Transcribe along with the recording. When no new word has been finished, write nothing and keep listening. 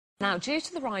Now, due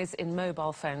to the rise in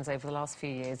mobile phones over the last few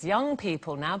years, young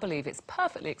people now believe it's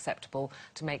perfectly acceptable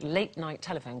to make late-night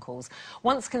telephone calls.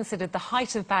 Once considered the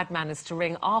height of bad manners to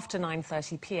ring after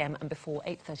 9:30 p.m. and before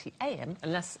 8:30 a.m,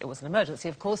 unless it was an emergency,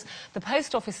 of course, the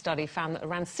Post Office study found that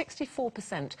around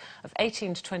 64% of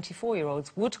 18 to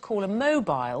 24-year-olds would call a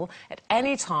mobile at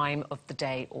any time of the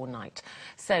day or night.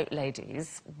 So,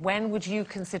 ladies, when would you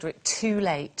consider it too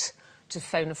late to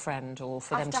phone a friend or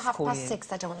for them to call you? After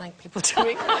 6:30, I don't like people to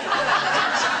ring.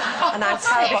 And I'm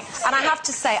terrible. And I have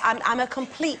to say, I'm a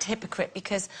complete hypocrite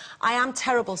because I am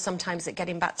terrible sometimes at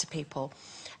getting back to people.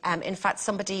 In fact,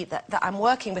 somebody that I'm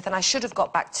working with, and I should have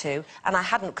got back to, and I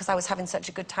hadn't because I was having such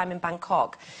a good time in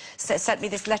Bangkok, sent me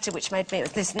this letter which made me,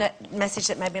 this message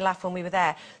that made me laugh when we were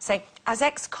there, saying, as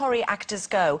ex-Corrie actors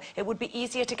go, it would be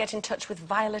easier to get in touch with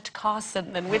Violet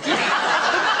Carson than with you.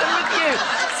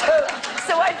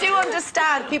 So I do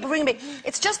understand people ring me.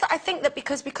 It's just that I think that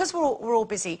because we're all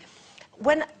busy,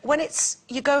 when it's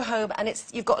you go home and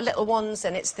you've got little ones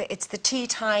and it's the tea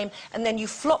time and then you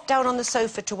flop down on the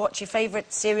sofa to watch your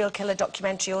favourite serial killer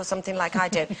documentary or something like I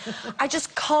do, I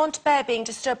just can't bear being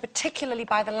disturbed, particularly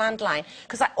by the landline,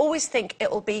 because I always think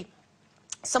it'll be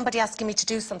somebody asking me to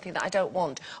do something that I don't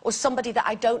want, or somebody that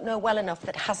I don't know well enough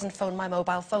that hasn't phoned my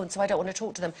mobile phone, so I don't want to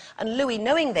talk to them. And Louis,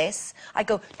 knowing this, I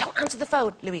go, don't answer the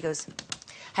phone. Louis goes,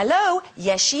 hello?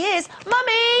 Yes, she is.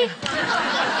 Mummy!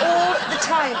 All the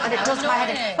time, and it does my head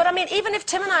in. But, I mean, even if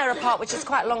Tim and I are apart, which is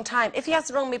quite a long time, if he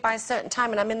has rung me by a certain time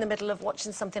and I'm in the middle of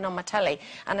watching something on my telly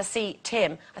and I see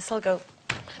Tim, I still go,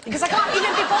 because I can't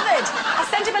even be bothered. I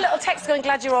send him a little text going,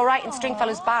 glad you're all right, and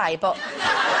Stringfellows bye, but...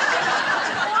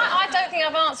 I don't think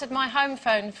I've answered my home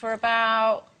phone for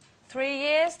about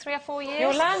 3 or 4 years.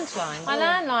 Your landline? My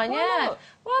landline, yeah. Not?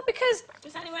 Well, because...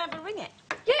 Does anyone ever ring it?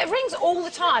 Yeah, it rings all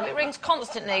the time. It rings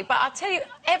constantly. But I tell you,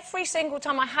 every single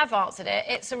time I have answered it,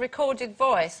 it's a recorded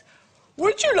voice.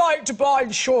 Would you like to buy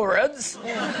insurance?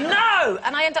 No!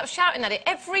 And I end up shouting at it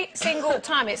every single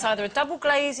time. It's either a double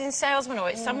glazing salesman or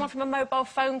it's someone from a mobile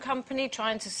phone company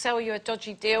trying to sell you a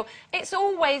dodgy deal. It's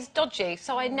always dodgy,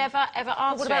 so I never, ever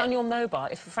answer What about on your mobile?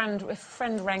 If a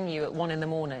friend rang you at 1 in the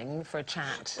morning for a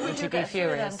chat, would you be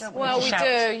furious? Well, we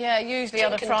do, yeah, usually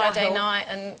on a Friday night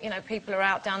and, you know, people are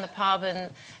out down the pub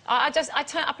and I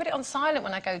put it on silent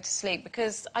when I go to sleep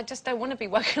because I just don't want to be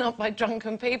woken up by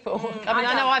drunken people. I mean,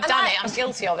 I know I've done it. I'm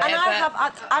guilty of it. And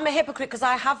I'm a hypocrite because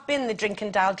I have been the drink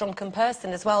and dial drunken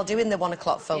person as well, doing the 1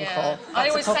 o'clock phone call. I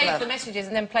always save the messages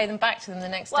and then play them back to them the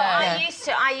next day.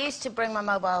 I used to bring my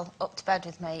mobile up to bed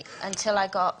with me until I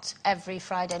got every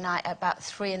Friday night at about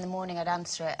 3 in the morning. I'd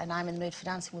answer it, and I'm in the mood for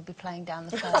dancing. Would be playing down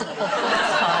the phone,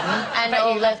 and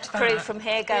all the crew from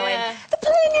here going, "They're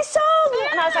playing your song,"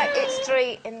 and I was like, "It's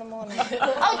 3 in the morning."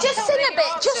 Oh, just sing a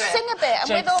bit, just sing a bit, and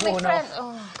with all my friends.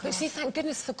 Oh, but see, thank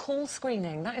goodness for call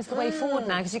screening. That is the way forward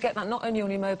now, because you get that not only on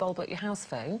your mobile but your house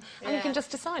phone, and you can just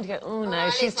decide. You go, oh no,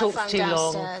 she's talked too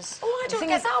long. Oh, I don't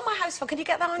get that on my house phone. Can you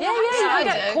get that on your house phone? phone?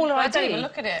 You can get caller ID. I don't even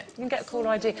look at it. You can get caller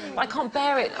ID. But I can't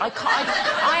bear it.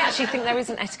 I actually think there is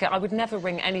an etiquette. I would never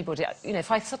ring anybody. You know,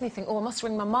 if I suddenly think, oh, I must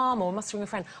ring my mum or I must ring a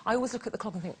friend, I always look at the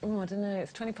clock and think, oh, I don't know,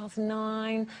 it's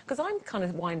 9:20, because I'm kind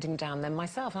of winding down then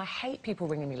myself, and I hate people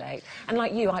ringing me late. And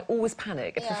like you, I always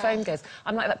panic if the phone goes.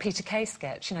 I'm like that Peter Kay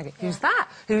sketch, you know, I go, who's that?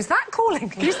 Who's that calling?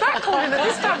 Who's that calling at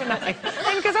this time of night?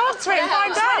 And he goes, answer it and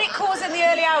find out. When it calls in the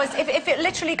early hours, if it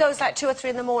literally goes like 2 or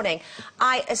 3 in the morning,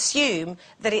 I assume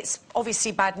that it's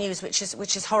obviously bad news, which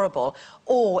is horrible,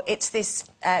 or it's this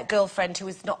girlfriend who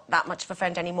is not that much of a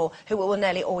friend anymore, who will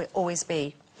nearly always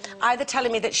be. Either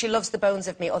telling me that she loves the bones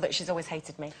of me or that she's always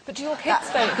hated me. But do your kids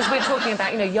though? Because we're talking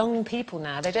about, you know, young people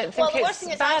now. They don't think the worst it's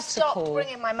thing is bad I've to stopped call.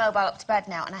 bringing my mobile up to bed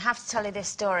now, and I have to tell you this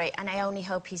story, and I only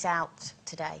hope he's out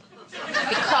today.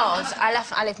 Because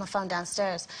I leave my phone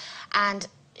downstairs, and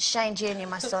Shane Jr.,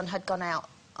 my son, had gone out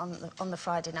on the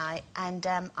Friday night, and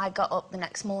I got up the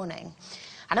next morning.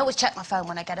 And I always check my phone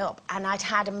when I get up, and I'd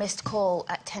had a missed call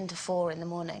at 10 to 4 in the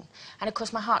morning. And, of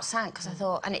course, my heart sank, because I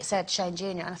thought... And it said Shane Jr.,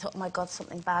 and I thought, oh, my God,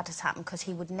 something bad has happened, because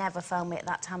he would never phone me at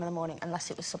that time of the morning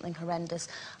unless it was something horrendous.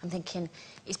 I'm thinking,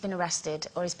 he's been arrested,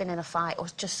 or he's been in a fight, or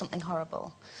just something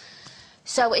horrible.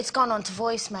 So it's gone on to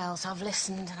voicemail, so I've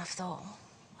listened, and I've thought, oh,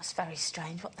 that's very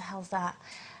strange, what the hell's that?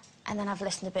 And then I've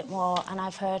listened a bit more, and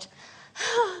I've heard...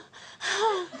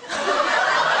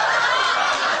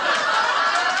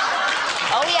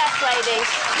 Oh, yes, ladies.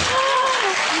 Oh,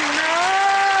 no.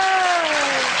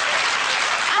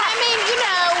 And I mean, you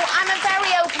know, I'm a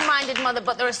very open-minded splendid mother,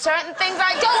 but there are certain things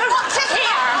I don't want to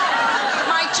hear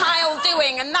my child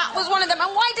doing, and that was one of them. And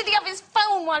why did he have his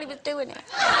phone while he was doing it?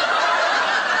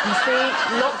 You see,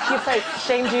 lock your phone.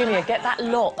 Shane Jr., get that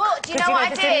lock. Well, do you know Because, what I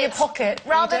if it's did? in your pocket,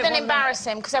 Rather you don't than want embarrass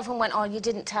him, because everyone went, oh, you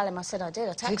didn't tell him. I said, I did.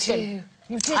 I texted Did him. you?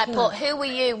 You I didn't? put, who were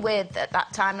you with at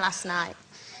that time last night?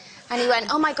 And he went,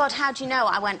 oh, my God, how do you know?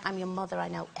 I went, I'm your mother. I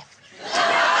know everything. He's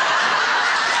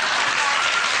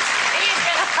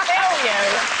going to kill you.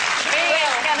 He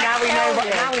is going to Now kill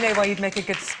you. we know why you'd make a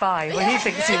good spy. Well, he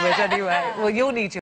thinks you would anyway. Well, you'll need your